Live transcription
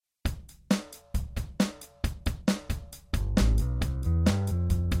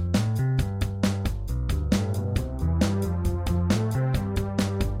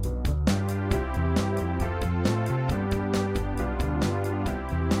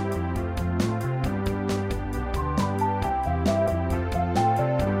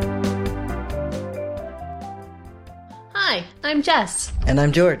I'm Jess. And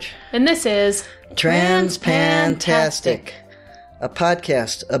I'm George. And this is Transpantastic, a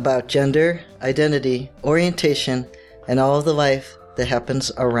podcast about gender, identity, orientation, and all of the life that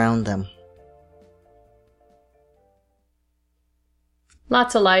happens around them.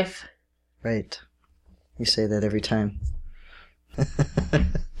 Lots of life. Right. You say that every time.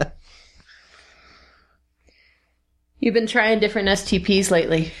 You've been trying different STPs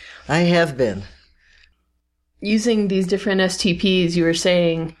lately. I have been. Using these different STPs, you were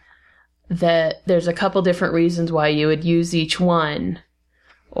saying that there's a couple different reasons why you would use each one,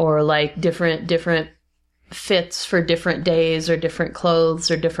 or like different fits for different days or different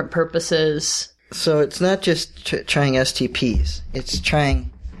clothes or different purposes. So it's not just trying STPs. It's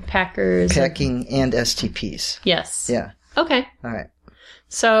trying packing and STPs. Yes. Yeah. Okay. All right.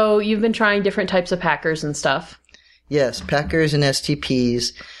 So you've been trying different types of packers and stuff. Yes, packers and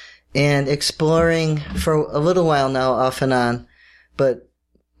STPs, and exploring for a little while now, off and on, but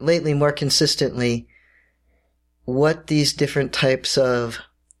lately more consistently, what these different types of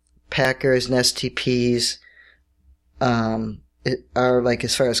packers and STPs are like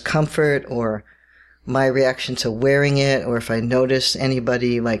as far as comfort or my reaction to wearing it, or if I notice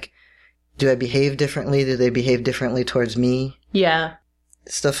anybody, like, do I behave differently? Do they behave differently towards me? Yeah.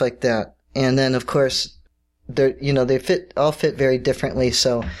 Stuff like that. And then, of course, they all fit very differently,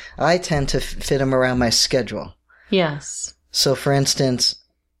 so I tend to fit them around my schedule. Yes. So, for instance,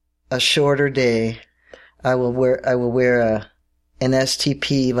 a shorter day, I will wear an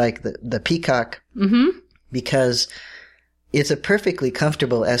STP like the Peacock, because it's a perfectly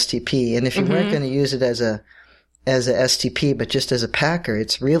comfortable STP, and if you weren't going to use it as a STP, but just as a packer,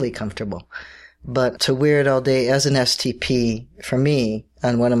 it's really comfortable. But to wear it all day as an STP, for me,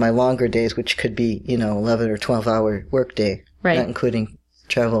 on one of my longer days, which could be, 11 or 12 hour work day, right, not including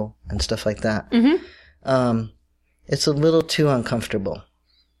travel and stuff like that, it's a little too uncomfortable.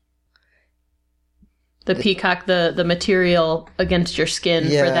 The Peacock, the material against your skin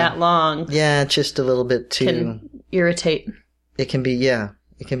for that long. Yeah, just a little bit too... Can irritate. It can be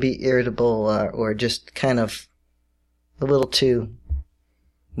irritable or just kind of a little too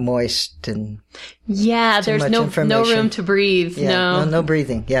moist and there's no room to breathe. Yeah, no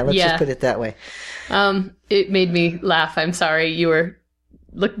breathing. Yeah, let's just put it that way. It made me laugh. I'm sorry. You were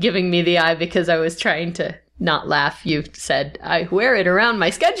giving me the eye because I was trying to not laugh. You said, I wear it around my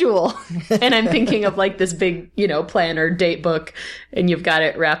schedule. And I'm thinking of like this big, planner date book, and you've got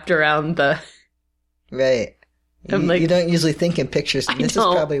it wrapped around the... Right. You don't usually think in pictures. This is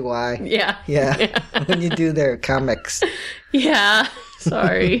probably why. Yeah. When you do their comics. Yeah.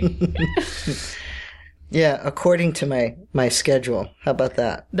 Sorry. Yeah, according to my schedule. How about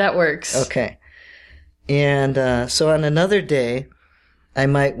that? That works. Okay. And so on another day, I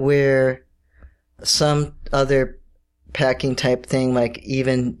might wear some other packing type thing, like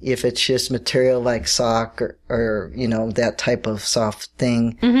even if it's just material like sock or that type of soft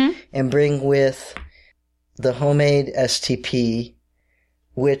thing, and bring with the homemade STP,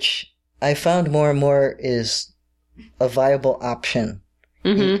 which I found more and more is a viable option,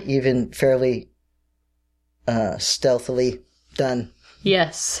 even fairly stealthily done.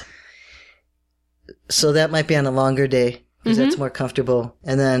 Yes. So that might be on a longer day, because that's more comfortable.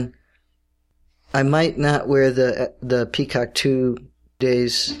 And then I might not wear the Peacock 2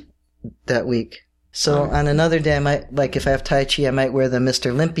 days that week. So on another day, I might, like if I have Tai Chi, I might wear the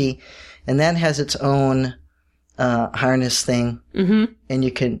Mr. Limpy, and that has its own harness thing. And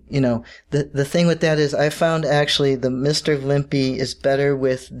you can, the thing with that is I found actually the Mr. Limpy is better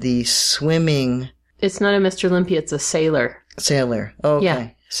with the swimming. It's not a Mr. Limpy, it's a Sailor. Sailor. Oh, okay. Yeah.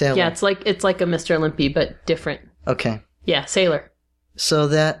 Sailor. Yeah, it's like a Mr. Limpy, but different. Okay. Yeah, Sailor. So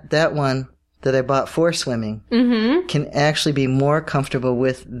that one that I bought for swimming can actually be more comfortable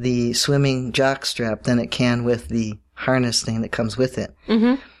with the swimming jock strap than it can with the harness thing that comes with it.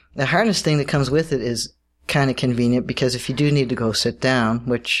 The harness thing that comes with it is kind of convenient, because if you do need to go sit down,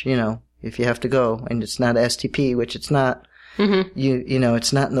 which, if you have to go and it's not STP, which it's not,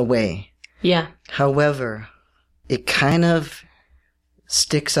 it's not in the way. Yeah. However, it kind of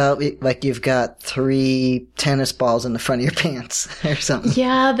sticks out like you've got 3 tennis balls in the front of your pants or something.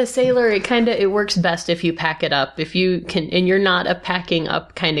 Yeah, the Sailor, it works best if you pack it up. If you can, and you're not a packing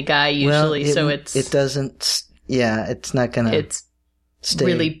up kind of guy usually, it doesn't, it's not gonna it's stay.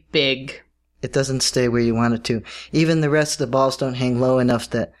 Really big. It doesn't stay where you want it to. Even the rest of the balls don't hang low enough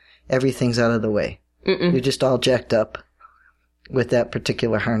that everything's out of the way. You're just all jacked up with that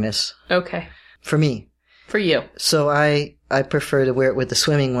particular harness. Okay. For me. For you. So I prefer to wear it with the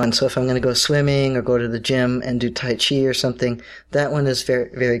swimming one. So if I'm going to go swimming or go to the gym and do Tai Chi or something, that one is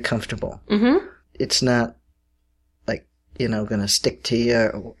very, very comfortable. It's not like, going to stick to you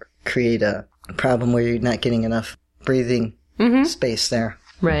or create a problem where you're not getting enough breathing space there.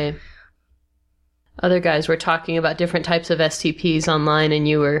 Right. Other guys were talking about different types of STPs online, and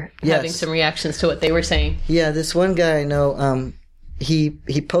you were having some reactions to what they were saying. Yeah, this one guy I know, he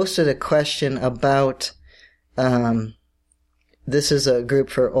posted a question about, this is a group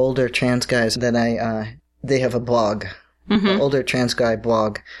for older trans guys that they have a blog, an older trans guy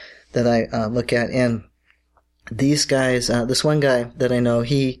blog that I look at. And these guys, this one guy that I know,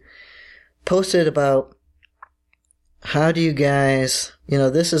 he posted about, how do you guys,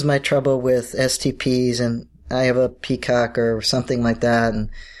 this is my trouble with STPs and I have a peacock or something like that.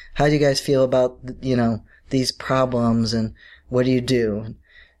 And how do you guys feel about, these problems and what do you do?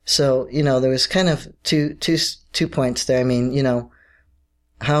 So, there was kind of two points there. I mean,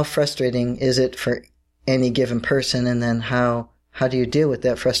 how frustrating is it for any given person? And then how do you deal with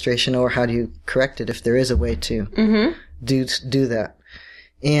that frustration, or how do you correct it if there is a way to do that?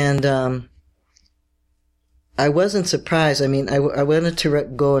 And, I wasn't surprised. I mean, I wanted to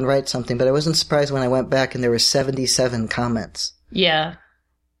go and write something, but I wasn't surprised when I went back and there were 77 comments. Yeah.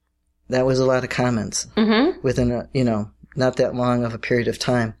 That was a lot of comments within not that long of a period of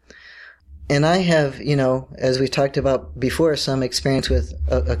time. And I have, as we talked about before, some experience with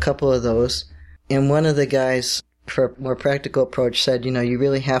a couple of those. And one of the guys, for a more practical approach, said, you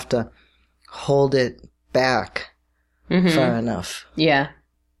really have to hold it back far enough. Yeah.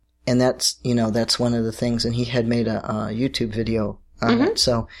 And that's one of the things. And he had made a YouTube video on it.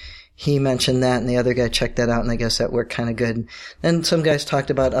 So he mentioned that, and the other guy checked that out, and I guess that worked kind of good. Then some guys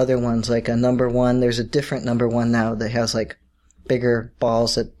talked about other ones, like a number one. There's a different number one now that has like bigger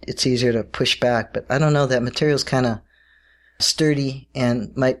balls that it's easier to push back. But I don't know, that material's kind of sturdy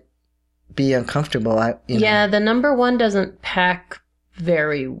and might be uncomfortable. Yeah, the number one doesn't pack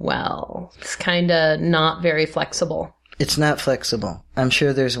very well. It's kind of not very flexible. It's not flexible. I'm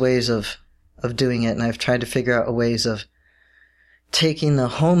sure there's ways of doing it, and I've tried to figure out ways of taking the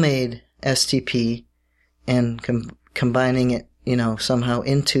homemade STP and combining it, somehow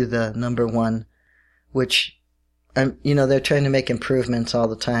into the number one, which, they're trying to make improvements all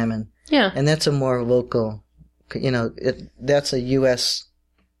the time, and that's a more local, that's a U.S.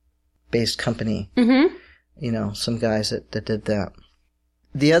 based company. Some guys that did that.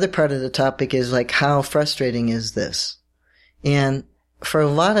 The other part of the topic is like, how frustrating is this? And for a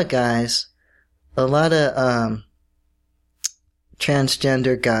lot of guys, a lot of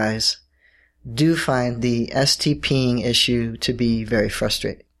transgender guys do find the STPing issue to be very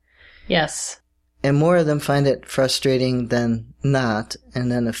frustrating. Yes. And more of them find it frustrating than not.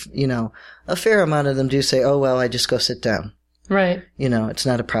 And then, a fair amount of them do say, oh, well, I just go sit down. Right. It's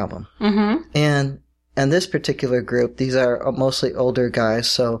not a problem. And this particular group, these are mostly older guys,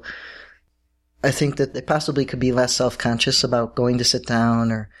 so I think that they possibly could be less self-conscious about going to sit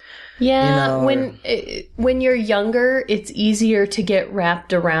down or... Yeah, when you're younger, it's easier to get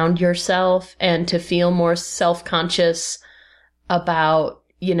wrapped around yourself and to feel more self-conscious about,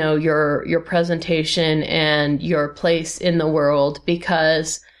 your presentation and your place in the world,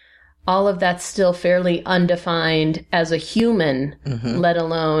 because all of that's still fairly undefined as a human, let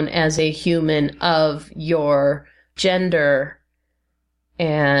alone as a human of your gender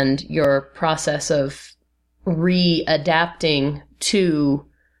and your process of readapting to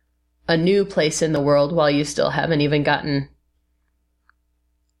a new place in the world while you still haven't even gotten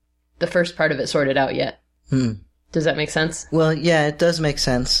the first part of it sorted out yet. Does that make sense? Well, yeah, it does make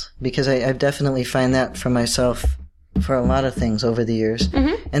sense, because I definitely find that for myself for a lot of things over the years.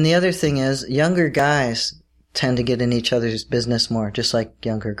 And the other thing is, younger guys tend to get in each other's business more, just like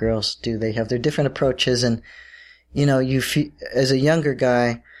younger girls do. They have their different approaches, and you feel, as a younger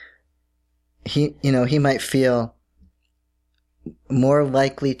guy, he might feel more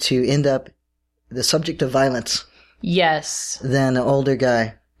likely to end up the subject of violence. Yes. Than an older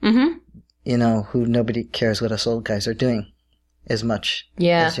guy. Who nobody cares what us old guys are doing as much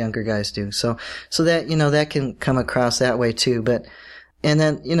as younger guys do. So that, that can come across that way too. But, and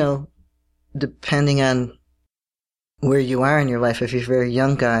then, depending on where you are in your life, if you're a very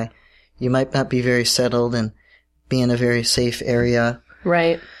young guy, you might not be very settled and be in a very safe area.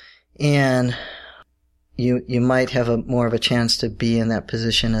 Right. And you might have more of a chance to be in that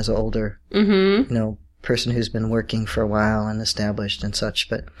position as an older, person who's been working for a while and established and such.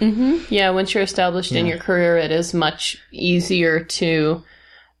 But yeah, once you're established in your career, it is much easier to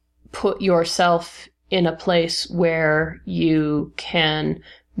put yourself in a place where you can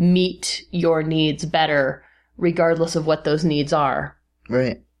meet your needs better, regardless of what those needs are.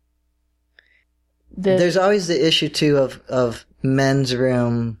 Right. There's always the issue too of men's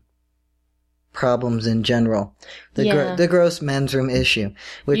room problems in general. The gross men's room issue,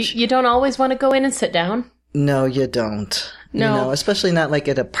 which you don't always want to go in and sit down. no, you don't. No. You know, especially not like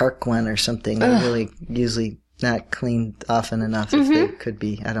at a park one or something. They're really usually not cleaned often enough if they could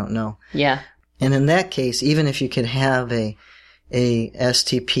be. I don't know. Yeah. And in that case, even if you could have a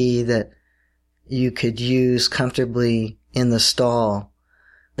STP that you could use comfortably in the stall,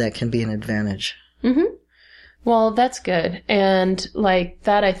 that can be an advantage. Mm-hmm. Well, that's good. And like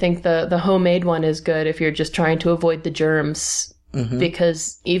that, I think the homemade one is good if you're just trying to avoid the germs. Mm-hmm.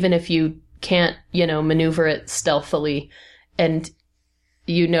 Because even if you can't, maneuver it stealthily and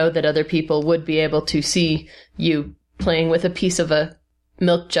you know that other people would be able to see you playing with a piece of a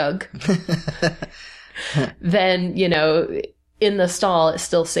milk jug, then, in the stall, it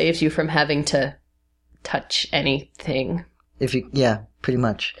still saves you from having to touch anything. Pretty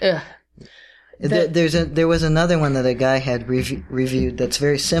much. Ugh. There was another one that a guy had reviewed that's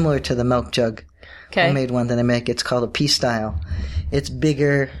very similar to the milk jug. Okay. I made one that I make. It's called a P-style. It's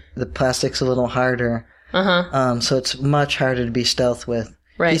bigger. The plastic's a little harder. So it's much harder to be stealth with.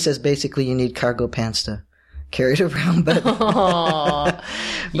 Right. He says basically you need cargo pants to carry it around, but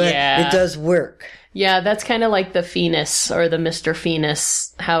yeah. It does work. Yeah, that's kind of like the Phoenix or the Mr.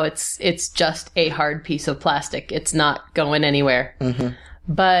 Phoenix, how it's just a hard piece of plastic. It's not going anywhere. Mm-hmm.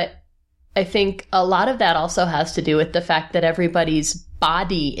 But I think a lot of that also has to do with the fact that everybody's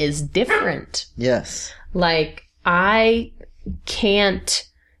body is different. Yes. Like, I can't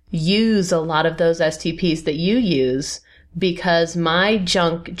use a lot of those STPs that you use because my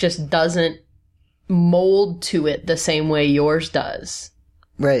junk just doesn't mold to it the same way yours does.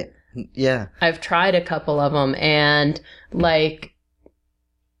 Right. Yeah. I've tried a couple of them, and like,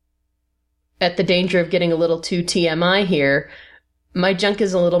 at the danger of getting a little too TMI here, my junk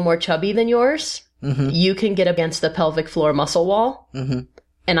is a little more chubby than yours. Mm-hmm. You can get against the pelvic floor muscle wall, Mm-hmm.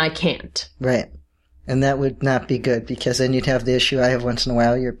 and I can't. Right. And that would not be good because then you'd have the issue I have once in a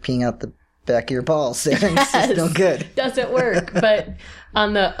while. You're peeing out the back of your balls. It's just no good. Doesn't work. But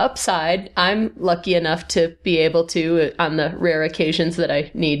on the upside, I'm lucky enough to be able to, on the rare occasions that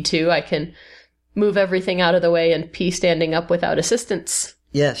I need to, I can move everything out of the way and pee standing up without assistance.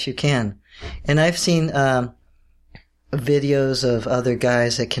 Yes, you can. And I've seen videos of other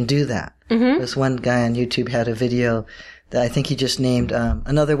guys that can do that. Mm-hmm. This one guy on YouTube had a video that I think he just named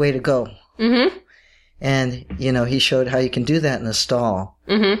Another Way to Go. Mm-hmm. And, he showed how you can do that in a stall.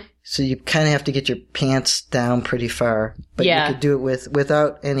 Mm-hmm. So you kind of have to get your pants down pretty far. But Yeah. you could do it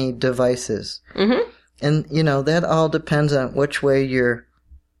without any devices. Mm-hmm. And, that all depends on which way your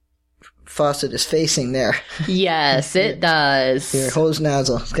faucet is facing there. Yes, it does. Your hose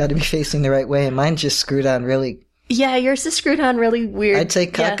nozzle. It's got to be facing the right way. And mine's just screwed on really. Yeah, yours is screwed on really weird. I'd say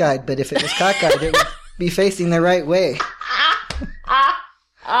cockeyed, but if it was cockeyed, it would be facing the right way.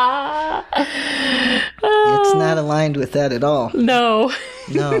 It's not aligned with that at all. No.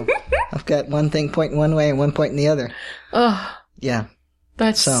 No. I've got one thing pointing one way and one pointing the other. Oh, Yeah.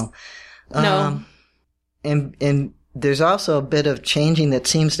 that's So, no. and there's also a bit of changing that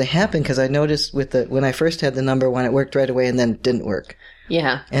seems to happen because I noticed when I first had the number one, it worked right away and then it didn't work.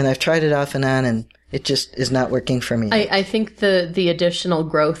 Yeah. And I've tried it off and on and it just is not working for me. I think the additional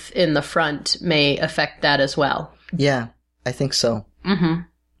growth in the front may affect that as well. Yeah, I think so. Mm-hmm.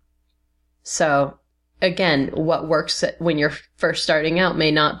 So, again, what works when you're first starting out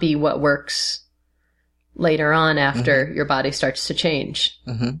may not be what works later on after your body starts to change.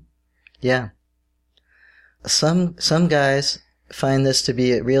 Mm-hmm. Yeah. Some guys find this to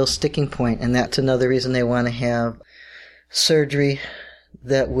be a real sticking point, and that's another reason they want to have surgery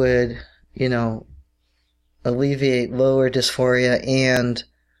that would, alleviate lower dysphoria and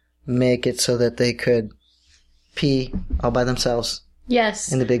make it so that they could pee all by themselves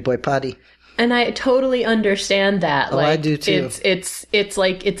Yes. in the big boy potty. And I totally understand that. Oh, I do too. It's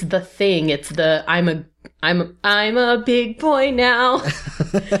like it's the thing. It's the I'm a big boy now.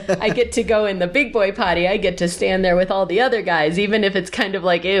 I get to go in the big boy potty. I get to stand there with all the other guys, even if it's kind of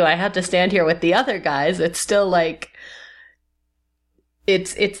like, ew, I have to stand here with the other guys. It's still like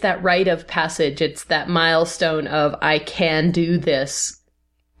it's that rite of passage. It's that milestone of I can do this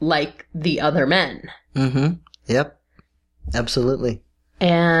like the other men. Mm-hmm. Yep. Absolutely.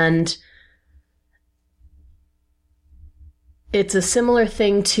 And it's a similar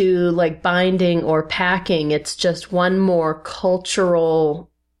thing to like binding or packing. It's just one more cultural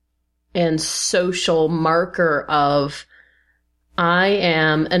and social marker of I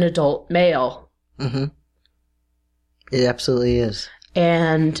am an adult male. Mm-hmm. It absolutely is.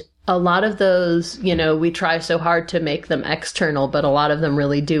 And a lot of those, we try so hard to make them external, but a lot of them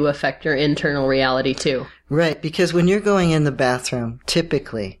really do affect your internal reality too. Right, because when you're going in the bathroom,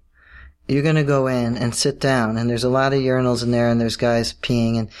 typically, you're going to go in and sit down, and there's a lot of urinals in there, and there's guys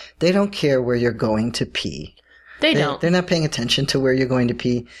peeing, and they don't care where you're going to pee. They don't. They're not paying attention to where you're going to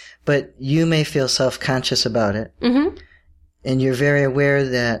pee, but you may feel self-conscious about it. Mm-hmm. And you're very aware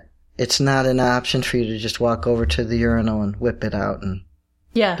that it's not an option for you to just walk over to the urinal and whip it out and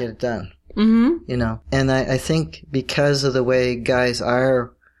Yeah. get it done. Mm-hmm. You know, and I think because of the way guys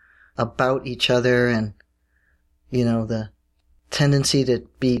are about each other and, you know, the tendency to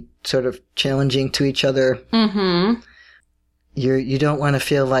be sort of challenging to each other, Mm-hmm. you don't want to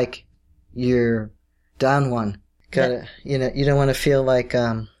feel like you're down one. You know, you don't want to feel like,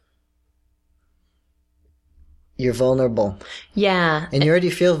 you're vulnerable. Yeah. And you already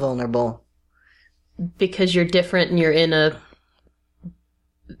feel vulnerable. Because you're different and you're in a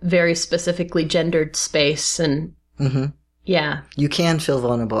very specifically gendered space and Mm-hmm. yeah. You can feel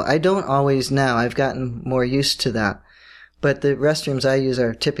vulnerable. I don't always now. I've gotten more used to that. But the restrooms I use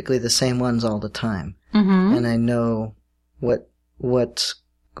are typically the same ones all the time. Mm-hmm. And I know what's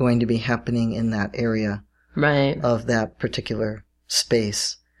going to be happening in that area Right. of that particular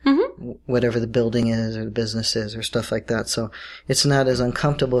space. Mm-hmm. Whatever the building is or the business is or stuff like that. So it's not as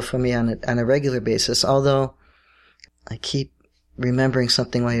uncomfortable for me on a regular basis, although I keep remembering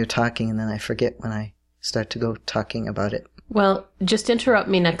something while you're talking and then I forget when I start to go talking about it. Well, just interrupt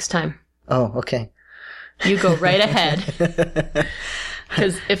me next time. Oh, okay. You go right ahead.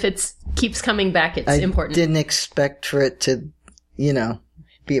 Because if it keeps coming back, it's important. I didn't expect for it to, you know,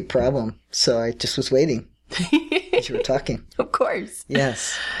 be a problem. So I just was waiting as you were talking. Of course.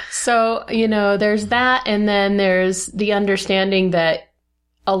 Yes. So, you know, there's that. And then there's the understanding that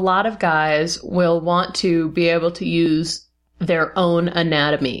a lot of guys will want to be able to use their own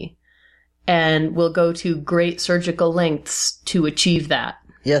anatomy and will go to great surgical lengths to achieve that.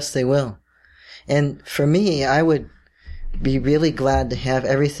 Yes, they will. And for me, I would be really glad to have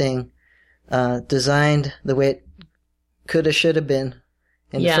everything designed the way it could have, should have been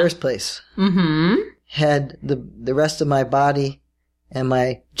in the first place. Mm-hmm. Had the rest of my body and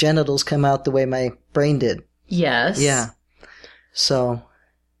my genitals come out the way my brain did. Yes. Yeah. So.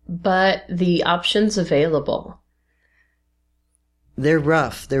 But the options available. They're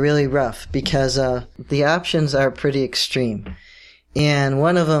rough. They're really rough because the options are pretty extreme. And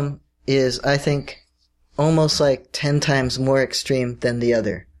one of them is, I think, almost like 10 times more extreme than the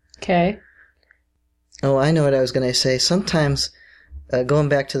other. Okay. Oh, I know what I was going to say. Sometimes, going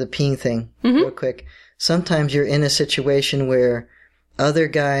back to the peeing thing real quick, sometimes you're in a situation where other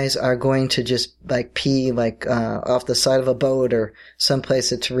guys are going to just like pee like off the side of a boat or someplace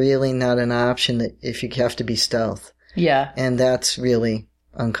that's really not an option that if you have to be stealth. Yeah. And that's really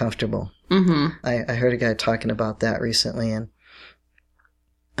uncomfortable. Mm-hmm. I heard a guy talking about that recently, and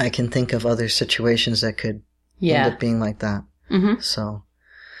I can think of other situations that could end up being like that. Mm-hmm. So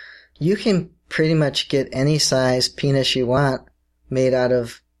you can pretty much get any size penis you want made out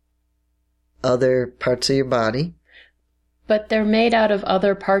of other parts of your body. But they're made out of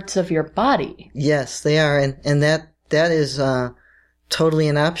other parts of your body. Yes, they are. And that is totally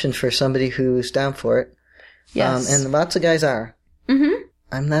an option for somebody who's down for it. Yes. And lots of guys are. Mm-hmm.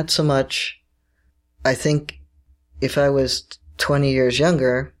 I'm not so much. I think if I was 20 years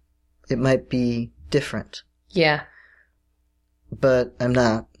younger, it might be different. Yeah. But I'm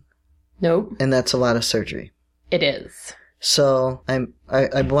not. Nope. And that's a lot of surgery. It is. So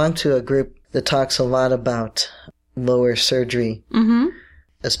I belong to a group that talks a lot about lower surgery. Mm-hmm.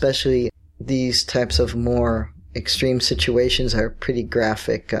 Especially these types of more extreme situations are pretty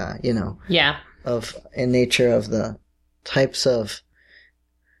graphic, Yeah. in nature of the types of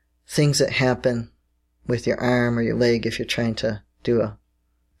things that happen with your arm or your leg if you're trying to do a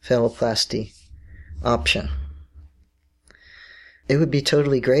phalloplasty option. It would be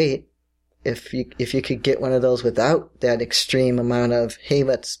totally great if you could get one of those without that extreme amount of, hey,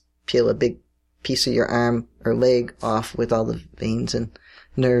 let's peel a big piece of your arm or leg off with all the veins and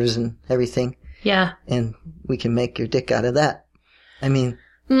nerves and everything. Yeah. And we can make your dick out of that. I mean,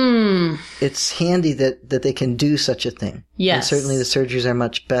 it's handy that they can do such a thing. Yes. And certainly the surgeries are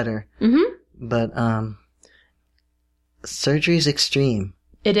much better. Mm-hmm. But surgery is extreme.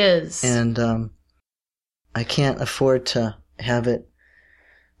 It is. And I can't afford to have it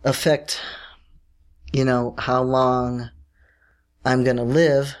affect, how long I'm going to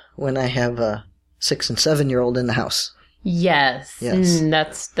live when I have a 6 and 7-year-old in the house. Yes.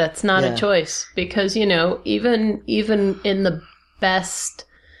 That's not Yeah. a choice because, even in the best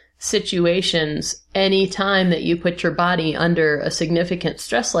situations, any time that you put your body under a significant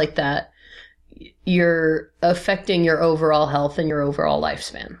stress like that, you're affecting your overall health and your overall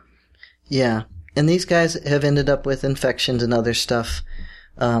lifespan. Yeah. And these guys have ended up with infections and other stuff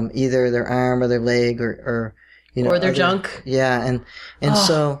either their arm or their leg or or their junk. Yeah, and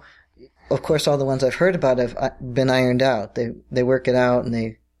so of course all the ones I've heard about have been ironed out. They work it out and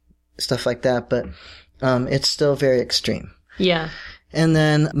they stuff like that, but it's still very extreme. Yeah. And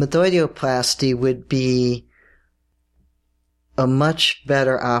then methoidioplasty would be a much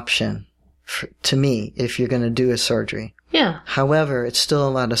better option to me if you're going to do a surgery. Yeah. However, it's still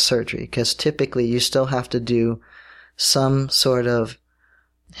a lot of surgery because typically you still have to do some sort of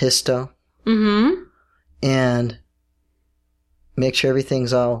histo and make sure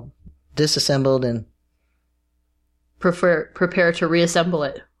everything's all disassembled and prepare to reassemble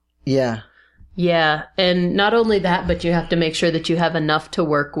it. Yeah. Yeah, and not only that, but you have to make sure that you have enough to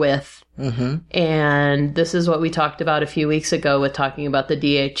work with. Mm-hmm. And this is what we talked about a few weeks ago with talking about the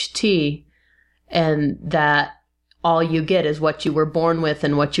DHT, and that all you get is what you were born with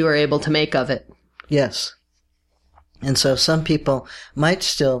and what you are able to make of it. Yes. And so some people might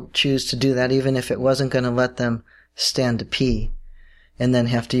still choose to do that even if it wasn't going to let them stand to pee and then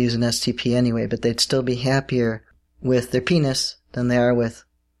have to use an STP anyway, but they'd still be happier with their penis than they are with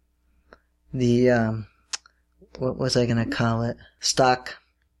the, what was I going to call it? Stock.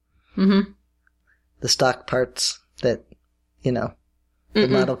 Mm-hmm. The stock parts that, the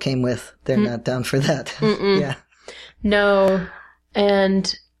model came with. They're not down for that. Yeah. No.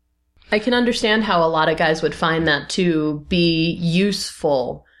 And I can understand how a lot of guys would find that to be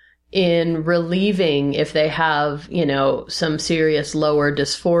useful in relieving if they have, some serious lower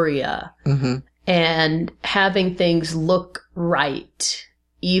dysphoria and having things look right,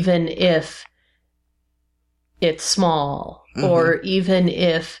 even if it's small or even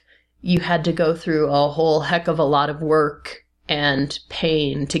if you had to go through a whole heck of a lot of work and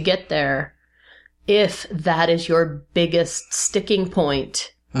pain to get there. If that is your biggest sticking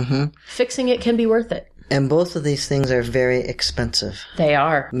point, fixing it can be worth it. And both of these things are very expensive. They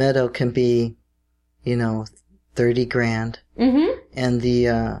are. Meadow can be, $30,000. And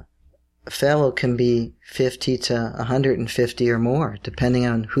the fallow can be 50 to 150 or more, depending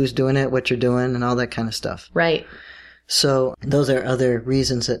on who's doing it, what you're doing, and all that kind of stuff. Right. So those are other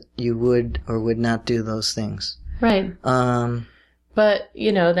reasons that you would or would not do those things. Right. But,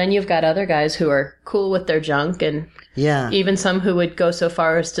 then you've got other guys who are cool with their junk, and even some who would go so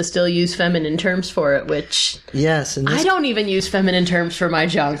far as to still use feminine terms for it, which... Yes. And I don't even use feminine terms for my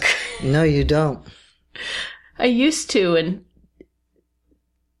junk. No, you don't. I used to, and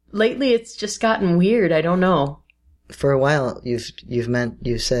lately it's just gotten weird. I don't know. For a while, you've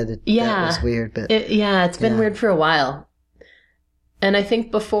said that was weird, but... it's been weird for a while. And I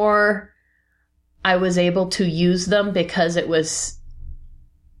think before I was able to use them because it was...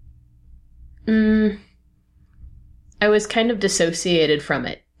 I was kind of dissociated from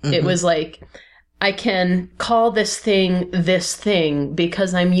it. It was like, I can call this thing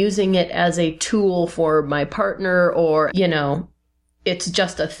because I'm using it as a tool for my partner or, it's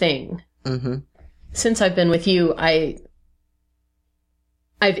just a thing. Since I've been with you, I've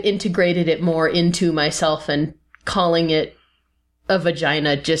integrated it more into myself, and calling it a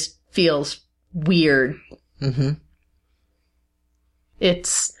vagina just feels weird.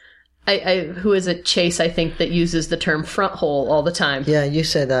 It's... who is it? Chase, I think, that uses the term front hole all the time. Yeah, you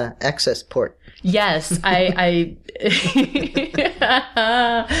said access port. Yes, I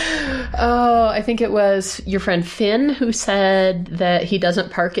think it was your friend Finn who said that he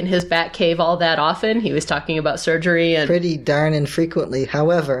doesn't park in his bat cave all that often. He was talking about surgery and... Pretty darn infrequently,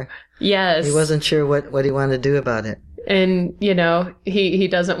 however. Yes. He wasn't sure what he wanted to do about it. And, he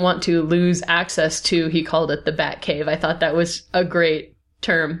doesn't want to lose access to, he called it the bat cave. I thought that was a great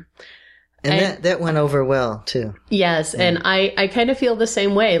term. And that went over well, too. Yes, yeah. And I kind of feel the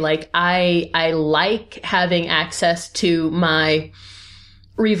same way. Like, I like having access to my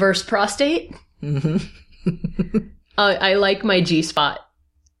reverse prostate. I like my G-spot.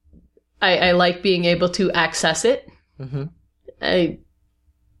 I like being able to access it. I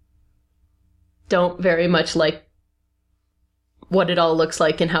don't very much like what it all looks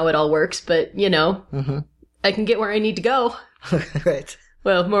like and how it all works, but, I can get where I need to go. Right.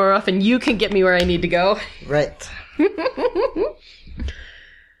 Well, more often you can get me where I need to go. Right.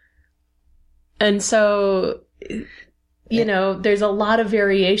 And so, there's a lot of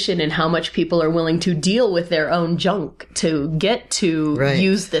variation in how much people are willing to deal with their own junk to get to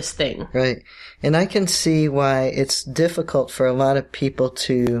use this thing. Right. And I can see why it's difficult for a lot of people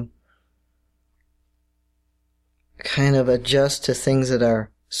to kind of adjust to things that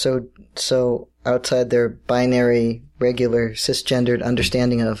are so outside their binary, regular, cisgendered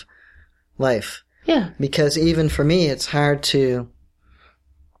understanding of life. Yeah. Because even for me, it's hard to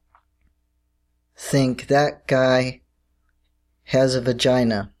think that guy has a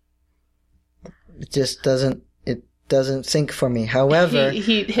vagina. It just doesn't sync for me. However,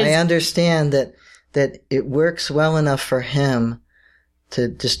 I understand that it works well enough for him to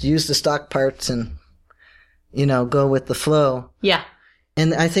just use the stock parts and, go with the flow. Yeah.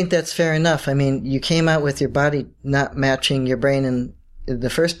 And I think that's fair enough. I mean, you came out with your body not matching your brain in the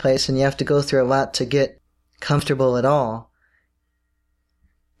first place, and you have to go through a lot to get comfortable at all.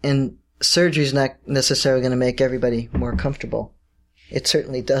 And surgery's not necessarily going to make everybody more comfortable. It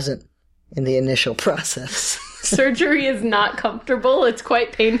certainly doesn't in the initial process. Surgery is not comfortable. It's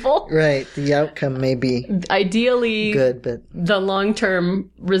quite painful. Right. The outcome may be ideally good, but the long-term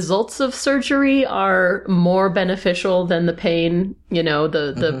results of surgery are more beneficial than the pain.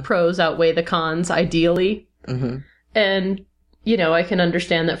 The pros outweigh the cons, ideally. Mm-hmm. And, I can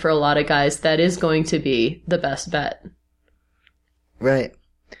understand that for a lot of guys, that is going to be the best bet. Right.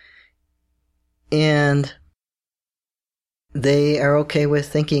 And they are okay with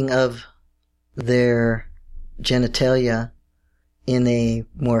thinking of their genitalia in a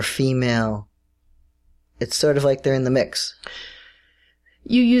more female. It's sort of like they're in the mix.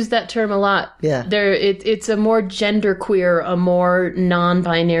 You use that term a lot. Yeah. It's a more genderqueer, a more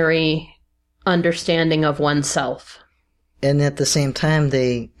non-binary understanding of oneself. And at the same time,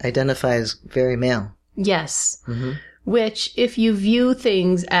 they identify as very male. Yes. Mm-hmm. Which, if you view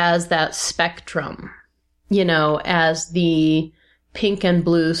things as that spectrum, as the pink and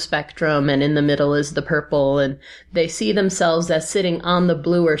blue spectrum, and in the middle is the purple, and they see themselves as sitting on the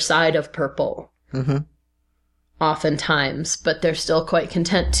bluer side of purple. Mm-hmm. Oftentimes, but they're still quite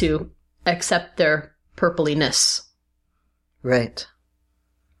content to accept their purpliness. Right.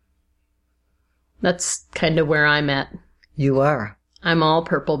 That's kind of where I'm at. You are. I'm all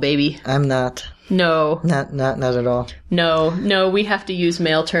purple, baby. I'm not. No. Not at all. No, we have to use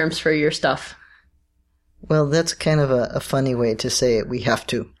male terms for your stuff. Well, that's kind of a funny way to say it. We have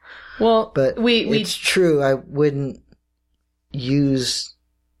to. Well, but it's true. I wouldn't use...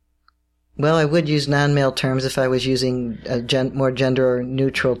 Well, I would use non-male terms if I was using a more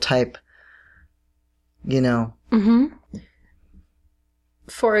gender-neutral type, Mm-hmm.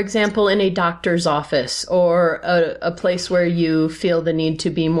 For example, in a doctor's office or a place where you feel the need to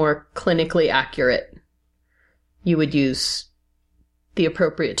be more clinically accurate, you would use the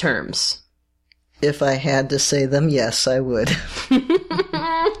appropriate terms. If I had to say them, yes, I would.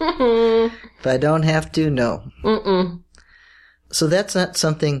 If I don't have to, no. Mm-mm. So that's not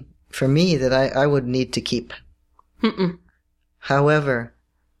something for me that I would need to keep. Mm-mm. However,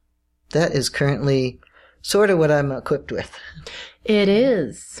 that is currently sort of what I'm equipped with. It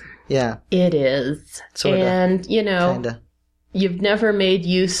is. Yeah. It is. Sorta. And, Kinda. You've never made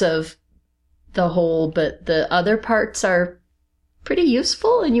use of the whole, but the other parts are pretty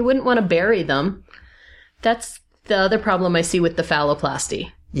useful and you wouldn't want to bury them. That's the other problem I see with the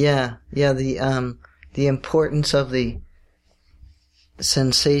phalloplasty. Yeah. The importance of the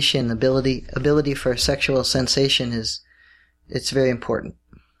sensation, ability for sexual sensation it's very important.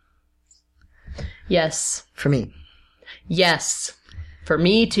 Yes. For me. Yes. For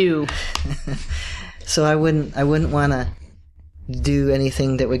me too. So I wouldn't want to do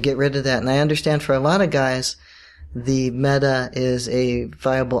anything that would get rid of that. And I understand for a lot of guys, the meta is a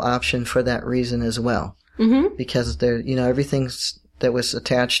viable option for that reason as well. Mm-hmm. Because everything that was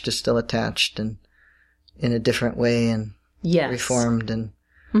attached is still attached and in a different way and reformed. And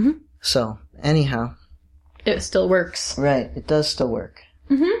mm-hmm. So anyhow. It still works. Right. It does still work.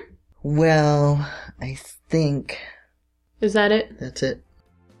 Mm-hmm. Well, I think... Is that it? That's it.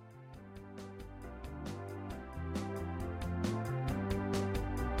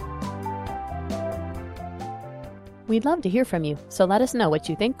 We'd love to hear from you, so let us know what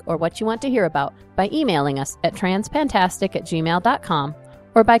you think or what you want to hear about by emailing us at transpantastic@gmail.com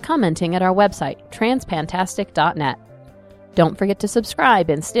or by commenting at our website, transpantastic.net. Don't forget to subscribe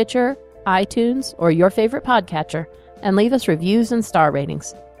in Stitcher, iTunes, or your favorite podcatcher, and leave us reviews and star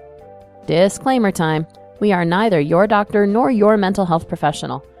ratings. Disclaimer time. We are neither your doctor nor your mental health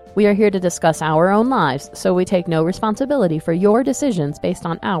professional. We are here to discuss our own lives, so we take no responsibility for your decisions based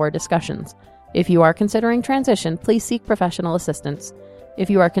on our discussions. If you are considering transition, please seek professional assistance. If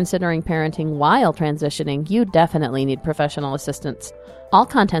you are considering parenting while transitioning, you definitely need professional assistance. All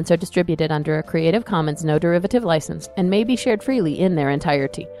contents are distributed under a Creative Commons no derivative license and may be shared freely in their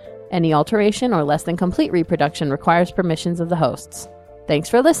entirety. Any alteration or less than complete reproduction requires permissions of the hosts. Thanks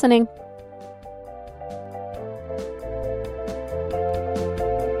for listening!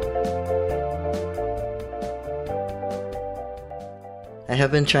 I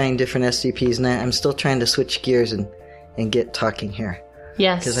have been trying different STPs, and I'm still trying to switch gears and get talking here.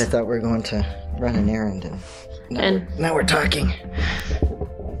 Yes. Because I thought we were going to run an errand, and And now we're talking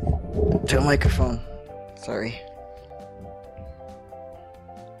to a microphone. Sorry.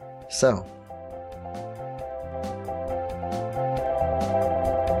 So.